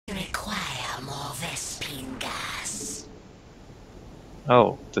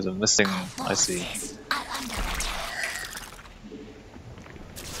Oh, there's a missing. I see.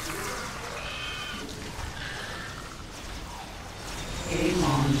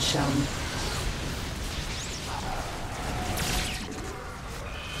 Amon shall.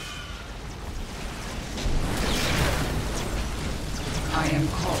 I am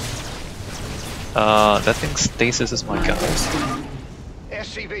called. That thing stasis is my guy.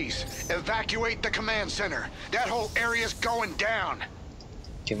 SCVs, evacuate the command center. That whole area's going down.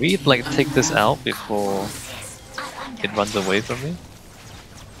 Can we like take this out before it runs away from me?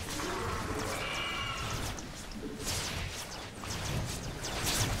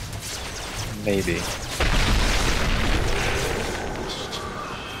 Maybe.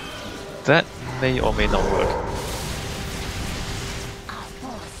 That may or may not work. Our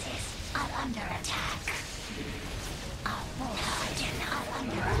forces are under attack. Our forces are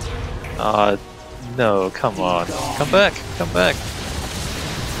under attack. No, come on. Come back, come back.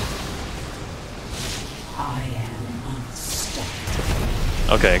 I am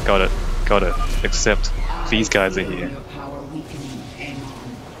unstoppable. Okay, got it, got it. Except these guys are here. Your power weakening,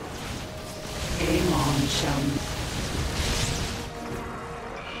 Amon. Amon shall.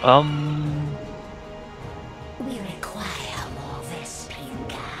 We require more Vespine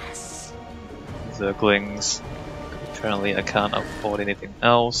gas. Zerglings. Apparently I can't afford anything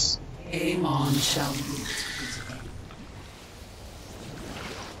else. Amon shall.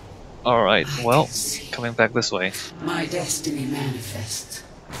 Alright, well, coming back this way. My destiny manifests.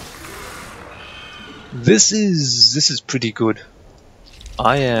 This is pretty good.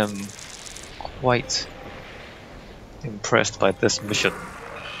 I am quite impressed by this mission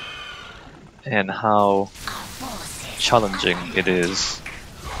and how challenging it is.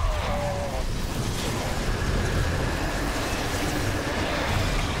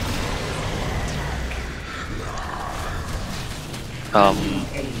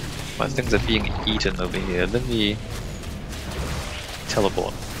 My things are being eaten over here. Let me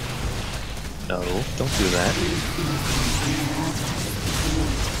teleport. No, don't do that.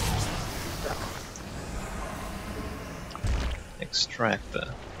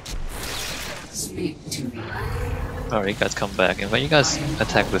 Extractor. Speak to me. Alright, you guys come back. And when you guys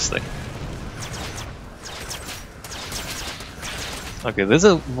attack this thing. Okay, there's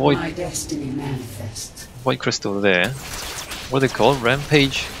a My destiny manifests. void crystal there. What are they called?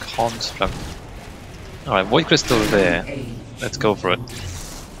 Rampage construct. Alright, void crystal there. Let's go for it.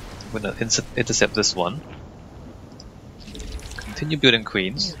 I'm gonna intercept this one. Continue building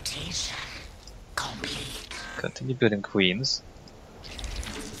queens. Mutation complete. Continue building queens.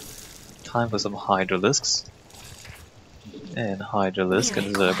 Time for some hydralisks. And hydralisk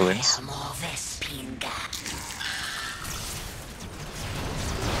and zerglings. Require more Vespine gas.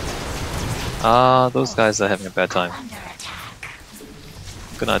 Those guys are having a bad time. Under attack.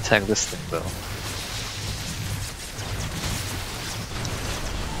 I'm gonna attack this thing though.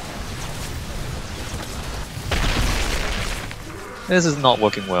 This is not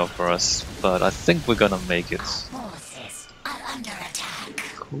working well for us, but I think we're gonna make it. Forces are under attack.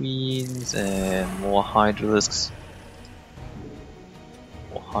 Queens and more hydralisks.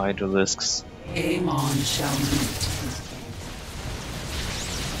 More hydralisks. Amon shall meet.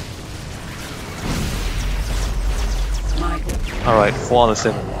 Alright, 4 out of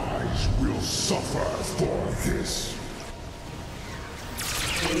 7. Will suffer for this.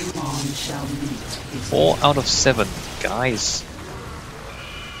 Amon shall meet. 4 out of 7, guys.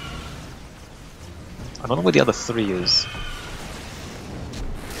 I don't know where the other 3 is.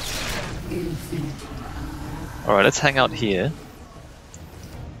 Alright, let's hang out here.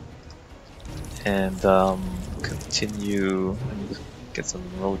 And continue. Let me just get some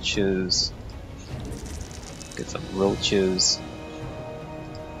roaches. Get some roaches.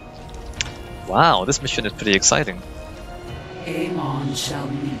 Wow, this mission is pretty exciting. Amon shall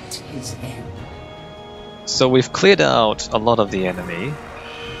meet his end. So we've cleared out a lot of the enemy.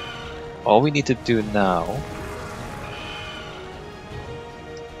 All we need to do now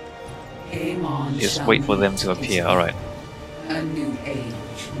Amon is shall wait for them meet to his appear. end. Alright, A new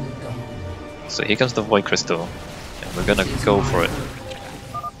age will dawn. so here comes the void crystal. And we're gonna go for it.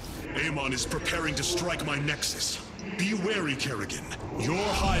 Amon is preparing to strike my nexus. Be wary, Kerrigan. Your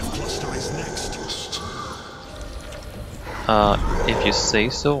hive cluster is next. If you say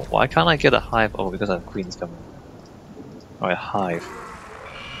so. Why can't I get a hive? Oh, because I have queens coming. Alright, hive.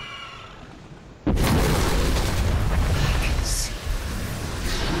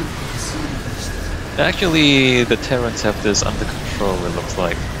 Actually, the Terrans have this under control, it looks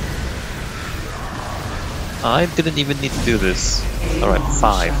like. I didn't even need to do this. Alright,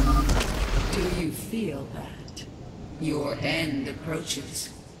 5. Do you feel that? Your end approaches.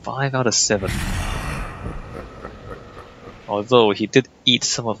 5 out of 7. Although he did eat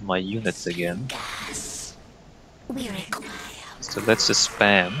some of my units again. Gas. We require. So let's just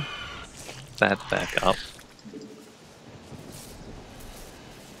spam that back up.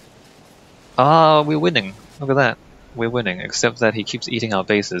 Ah, we're winning. Look at that. We're winning, except that he keeps eating our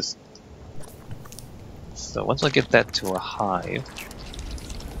bases. So once I get that to a hive,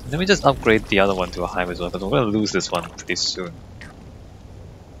 let me just upgrade the other one to a hive as well, because we're going to lose this one pretty soon.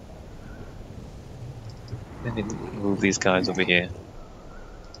 Let me move these guys over here.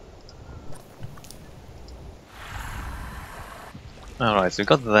 Alright, so we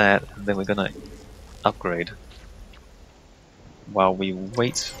got that, and then we're gonna upgrade. While we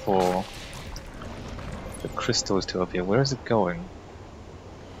wait for the crystals to appear. Where is it going?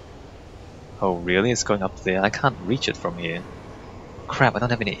 Oh really? It's going up there? I can't reach it from here. Crap, I don't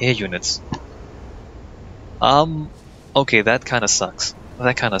have any air units. Okay, that kinda sucks.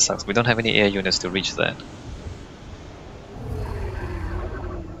 That kinda sucks. We don't have any air units to reach that.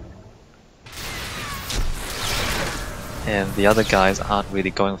 And the other guys aren't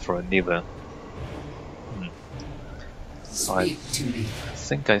really going for it neither. So I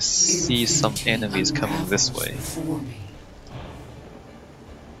think I see some enemies coming this way.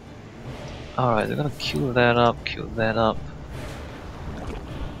 Alright, they're gonna queue that up, queue that up.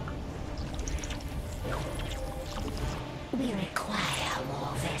 We require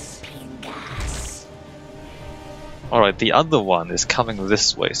more Vespine gas. Alright, the other one is coming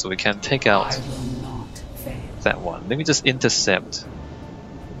this way, so we can take out that one. Let me just intercept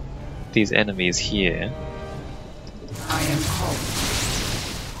these enemies here. I am called.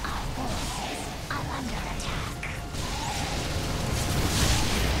 I'm under attack.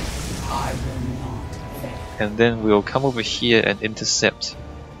 I will not fail. And then we'll come over here and intercept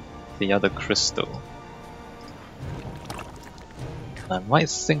the other crystal. I might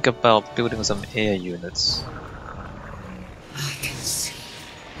think about building some air units. I can see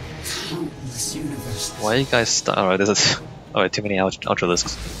countless universes. Why are you guys stuck? Alright, this is... Alright, too many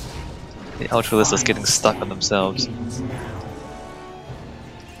Ultralisks. The Ultralisks are getting stuck on themselves.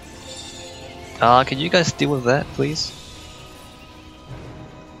 Can you guys deal with that, please?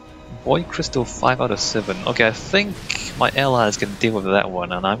 Void Crystal 5 out of 7. Okay, I think my allies can deal with that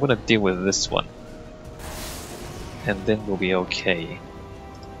one, and I'm gonna deal with this one. And then we'll be okay.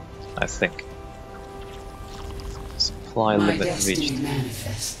 I think. Supply My limit destiny reached.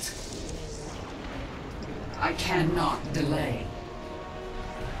 manifests. I cannot delay.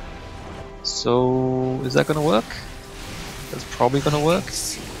 So, is that gonna work? That's probably gonna work.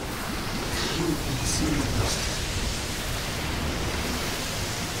 Countless universes.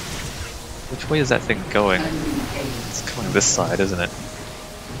 Which way is that thing going? A new age. It's coming this side, isn't it?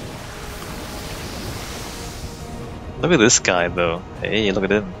 Look at this guy though. Hey, look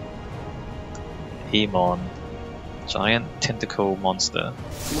at him. Amon. Giant tentacle monster.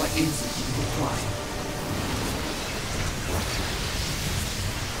 What is it you require?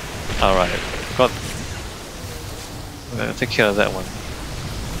 Alright, I'm gonna take care of that one.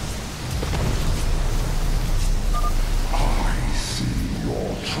 I see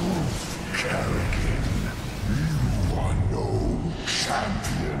your truth, Kerrigan. You are no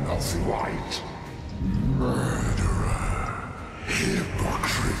champion of light. Murderer.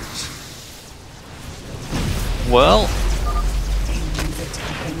 Hypocrite. Well,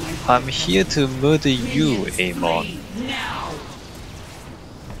 I'm here to murder you, Amon. Now!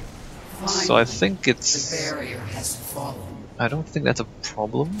 So I think The it's... barrier has fallen. I don't think that's a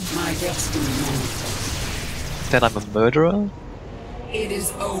problem. My destiny manifests. That I'm a murderer? It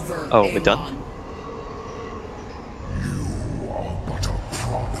is over. Oh, we're done? Amon. You are but a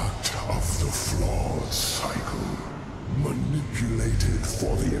product of the flawed cycle, manipulated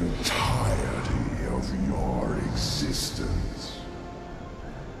for the entirety of your existence.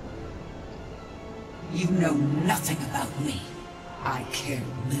 You know nothing about me. I care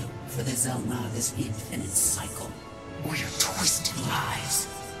little for the Zelna of this infinite cycle. Or your twisted lies.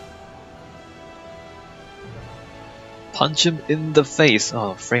 Punch him in the face!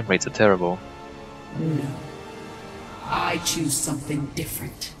 Oh, frame rates are terrible. No. I choose something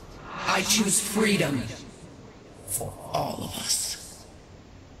different. I choose freedom. For all of us.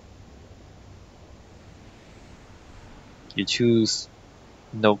 You choose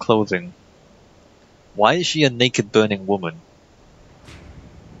no clothing. Why is she a naked burning woman?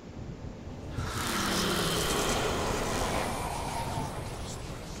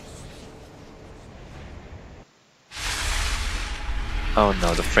 Oh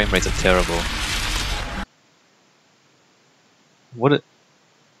no, the frame rates are terrible. What a...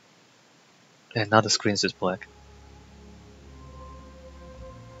 And now the screen's just black.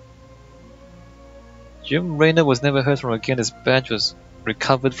 Jim Raynor was never heard from again. His badge was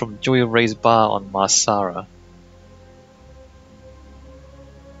recovered from Joey Ray's bar on Marsara.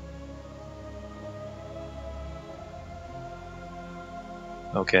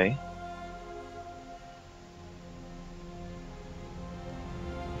 Okay.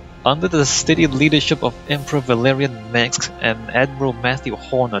 Under the steady leadership of Emperor Valerian Max and Admiral Matthew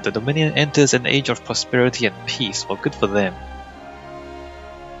Horner, the Dominion enters an age of prosperity and peace. Well, good for them.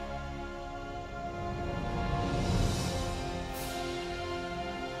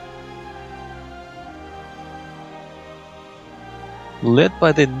 Led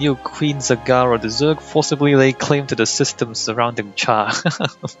by their new Queen Zagara, the Zerg forcibly lay claim to the systems surrounding Cha.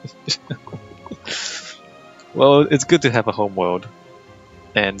 Well, it's good to have a homeworld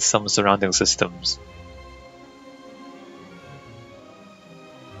and some surrounding systems.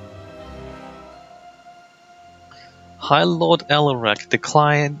 High Lord Alarak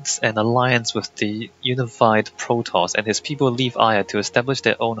declines an alliance with the unified Protoss, and his people leave Aya to establish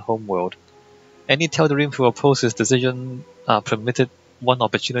their own homeworld. Any Teldarim who oppose his decision are permitted one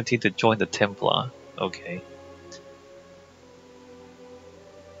opportunity to join the Templar. Okay.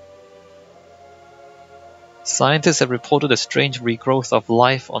 Scientists have reported a strange regrowth of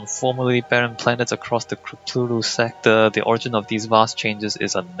life on formerly barren planets across the Krippluru sector. The origin of these vast changes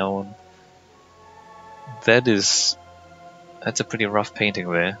is unknown. That's a pretty rough painting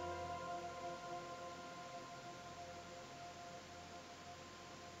there.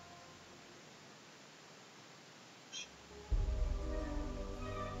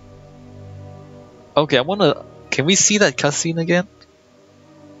 Okay, can we see that cutscene again?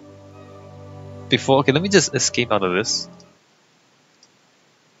 Okay, let me just escape out of this.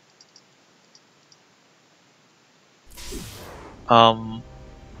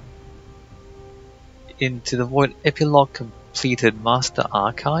 Into the void, epilogue completed, master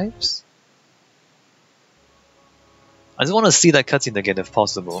archives? I just want to see that cutscene again if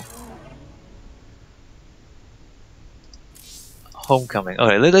possible. Homecoming.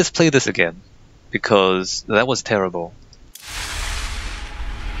 Alright, let's play this again, because that was terrible.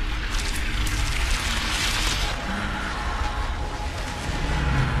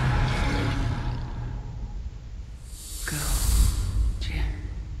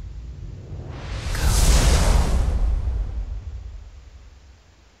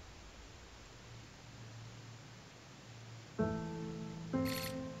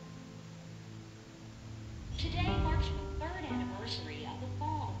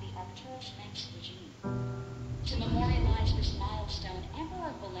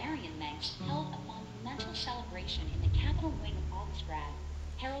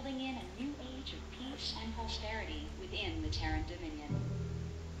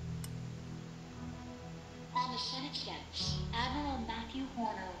 On the Senate steps, Admiral Matthew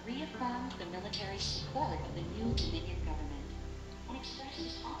Horner reaffirmed the military's support of the new Dominion government and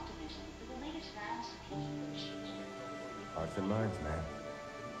expresses optimism for the latest rounds of peace negotiations. Hearts and minds, Matt.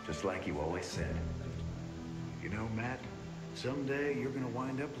 Just like you always said. You know, Matt, someday you're gonna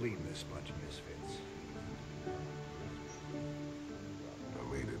wind up leading this bunch of misfits.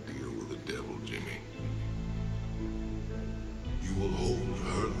 I made a deal with the devil, Jimmy. You will hold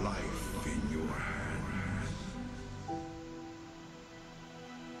her life in your hands.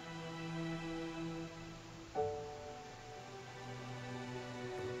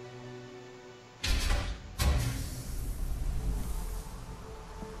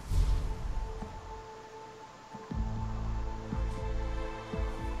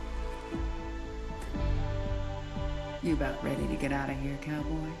 You about ready to get out of here,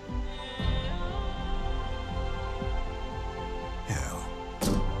 cowboy? Hell,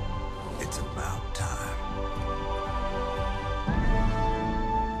 it's about time.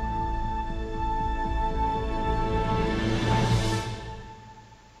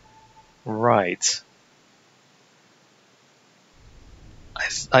 Right.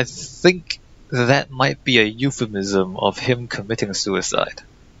 I think that might be a euphemism of him committing suicide.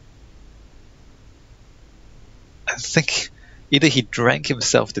 I think either he drank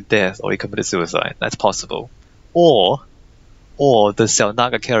himself to death or he committed suicide. That's possible. Or the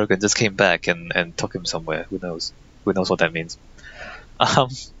Selnaga Kerrigan just came back and took him somewhere. Who knows? Who knows what that means?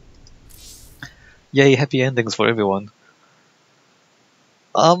 Yay, happy endings for everyone.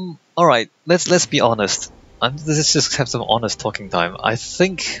 Alright, let's be honest. Let's just have some honest talking time. I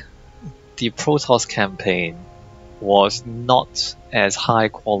think the Protoss campaign was not as high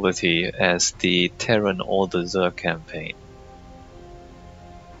quality as the Terran or the Zerg campaign.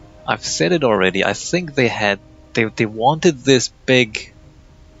 I've said it already, I think they wanted this big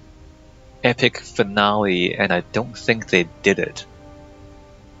epic finale and I don't think they did it.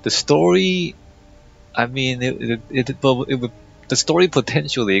 The story I mean, well, it would, the story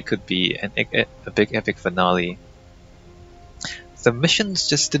potentially could be a big epic finale. The missions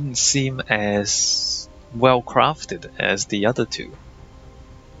just didn't seem as well crafted as the other two.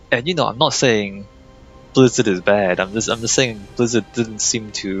 And you know, I'm not saying Blizzard is bad. I'm just saying Blizzard didn't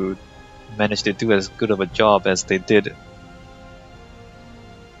seem to manage to do as good of a job as they did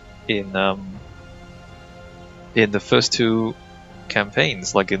in the first two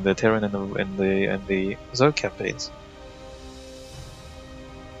campaigns, like in the Terran and the Zerg campaigns.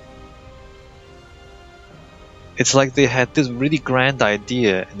 It's like they had this really grand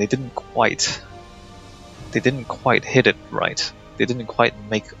idea and they didn't quite hit it right. They didn't quite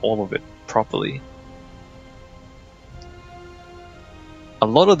make all of it properly. A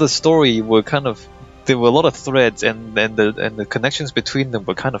lot of the story were kind of, there were a lot of threads and the connections between them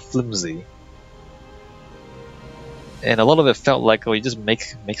were kind of flimsy. And a lot of it felt like, oh, you just make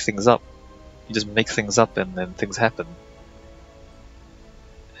things up. You just make things up and then things happen.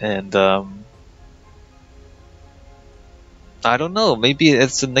 And I don't know, maybe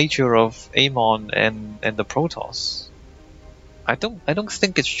it's the nature of Amon and the Protoss. I don't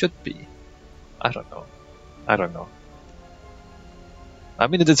think it should be. I don't know. I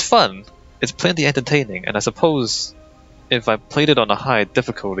mean, it is fun. It's plenty entertaining, and I suppose if I played it on a high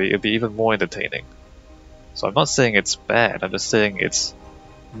difficulty, it'd be even more entertaining. So I'm not saying it's bad. I'm just saying it's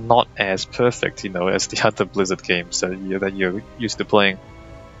not as perfect, you know, as the other Blizzard games that you're used to playing.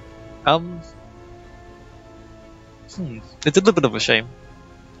 It's a little bit of a shame,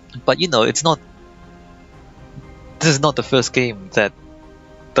 but you know, it's not. This is not the first game that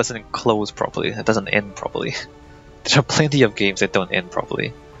doesn't close properly, that doesn't end properly. There are plenty of games that don't end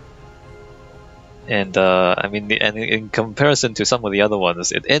properly, and I mean, and in comparison to some of the other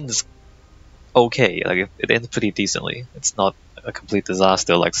ones, it ends okay. Like it ends pretty decently. It's not a complete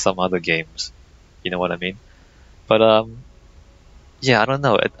disaster like some other games. You know what I mean? But yeah, I don't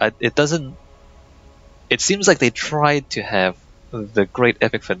know. It doesn't. It seems like they tried to have the great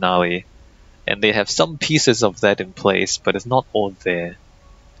epic finale, and they have some pieces of that in place, but it's not all there.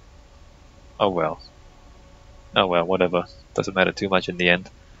 Oh well. Oh well, whatever. Doesn't matter too much in the end.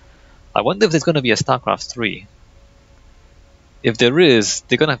 I wonder if there's going to be a Starcraft 3. If there is,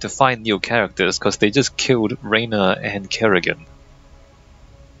 they're going to have to find new characters, because they just killed Reyna and Kerrigan.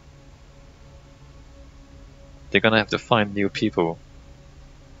 They're going to have to find new people.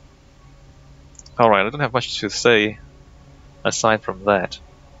 Alright, I don't have much to say aside from that.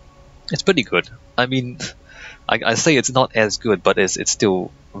 It's pretty good. I mean, I say it's not as good, but it's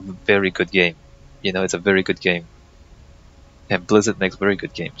still a very good game. You know, it's a very good game. And Blizzard makes very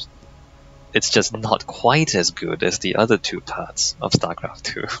good games. It's just not quite as good as the other two parts of StarCraft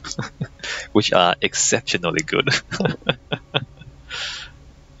 2, which are exceptionally good.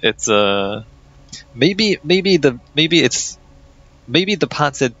 It's maybe the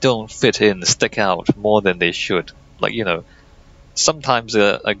parts that don't fit in stick out more than they should. Like, you know, sometimes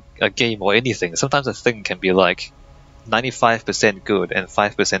a game or anything, sometimes a thing can be like 95% good and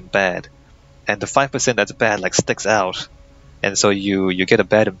 5% bad, and the 5% that's bad like sticks out, and so you get a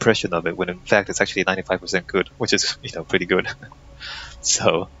bad impression of it when in fact it's actually 95% good, which is, you know, pretty good.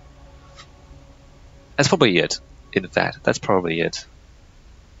 So that's probably it. In fact, that's probably it.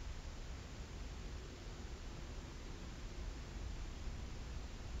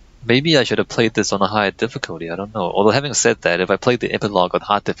 Maybe I should have played this on a higher difficulty, I don't know. Although having said that, if I played the epilogue on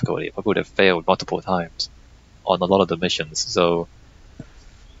hard difficulty, I would have failed multiple times on a lot of the missions. So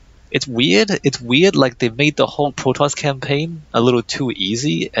it's weird. It's weird, like they made the whole Protoss campaign a little too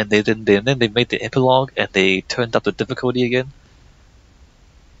easy, and then they made the epilogue and they turned up the difficulty again.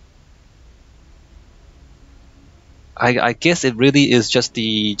 I guess it really is just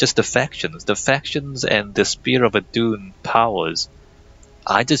the factions. The factions and the Spear of Adun powers.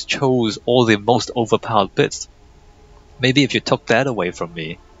 I just chose all the most overpowered bits. Maybe if you took that away from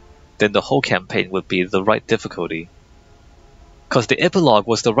me, then the whole campaign would be the right difficulty. Because the epilogue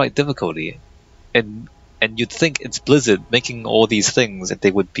was the right difficulty, and you'd think it's Blizzard making all these things and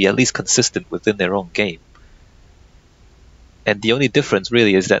they would be at least consistent within their own game. And the only difference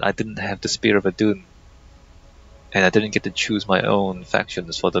really is that I didn't have the Spear of Adun, and I didn't get to choose my own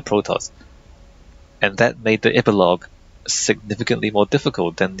factions for the Protoss. And that made the epilogue significantly more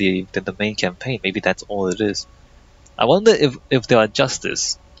difficult than the main campaign. Maybe that's all it is. I wonder if there are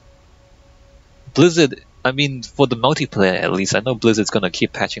justice. Blizzard, I mean, for the multiplayer at least, I know Blizzard's gonna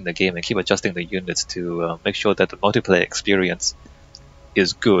keep patching the game and keep adjusting the units to make sure that the multiplayer experience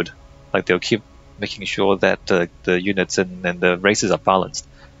is good. Like they'll keep making sure that the units and the races are balanced.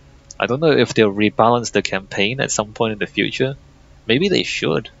 I don't know if they'll rebalance the campaign at some point in the future. Maybe they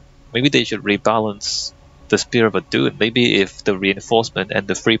should. Maybe they should rebalance the Spear of Adun. Maybe if the reinforcement and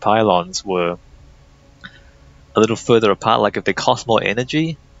the free pylons were a little further apart, like if they cost more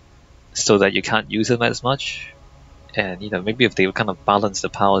energy so that you can't use them as much, and maybe if they kind of balance the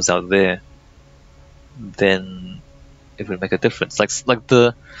powers out there, then it would make a difference. Like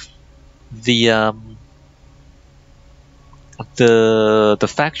the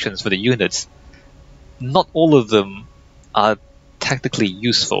factions for the units, not all of them are tactically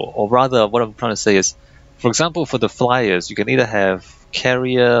useful, or rather what I'm trying to say is, for example, for the flyers you can either have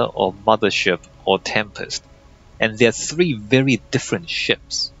Carrier or Mothership or Tempest, and they're three very different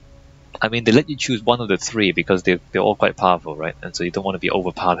ships. I mean, they let you choose one of the three because they're all quite powerful, right? And so you don't want to be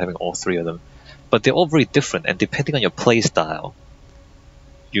overpowered having all three of them. But they're all very different, and depending on your play style,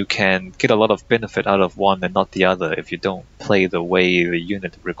 you can get a lot of benefit out of one and not the other if you don't play the way the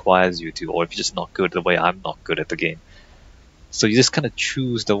unit requires you to, or if you're just not good the way I'm not good at the game. So you just kind of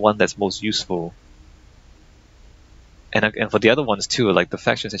choose the one that's most useful. And for the other ones too, like the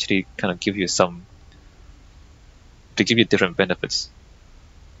factions actually kind of give you they give you different benefits.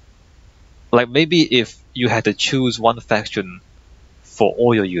 Like maybe if you had to choose one faction for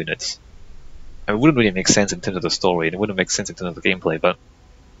all your units, it wouldn't really make sense in terms of the story, and it wouldn't make sense in terms of the gameplay, but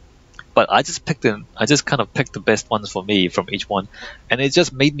I just kind of picked the best ones for me from each one, and it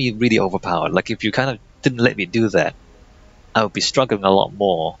just made me really overpowered. Like if you kind of didn't let me do that, I would be struggling a lot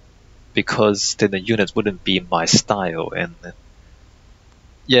more, because then the units wouldn't be my style, and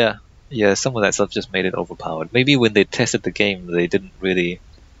yeah, some of that stuff just made it overpowered. Maybe when they tested the game, they didn't really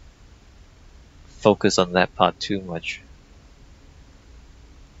focus on that part too much.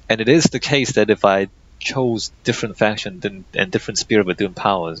 And it is the case that if I chose different factions and different Spear of Adun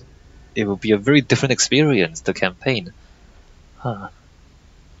powers, it would be a very different experience, the campaign. I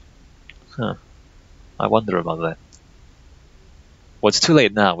wonder about that. Well, it's too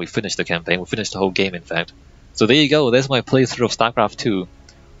late now. We finished the campaign. We finished the whole game, in fact. So there you go. There's my playthrough of StarCraft 2.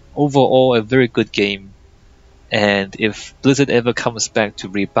 Overall, a very good game. And if Blizzard ever comes back to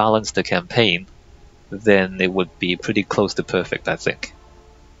rebalance the campaign, then it would be pretty close to perfect, I think.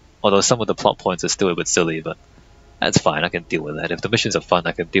 Although some of the plot points are still a bit silly, but that's fine. I can deal with that. If the missions are fun,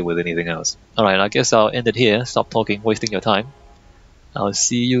 I can deal with anything else. Alright, I guess I'll end it here. Stop talking, wasting your time. I'll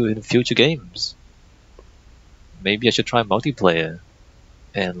see you in future games. Maybe I should try multiplayer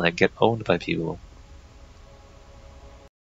and get owned by people.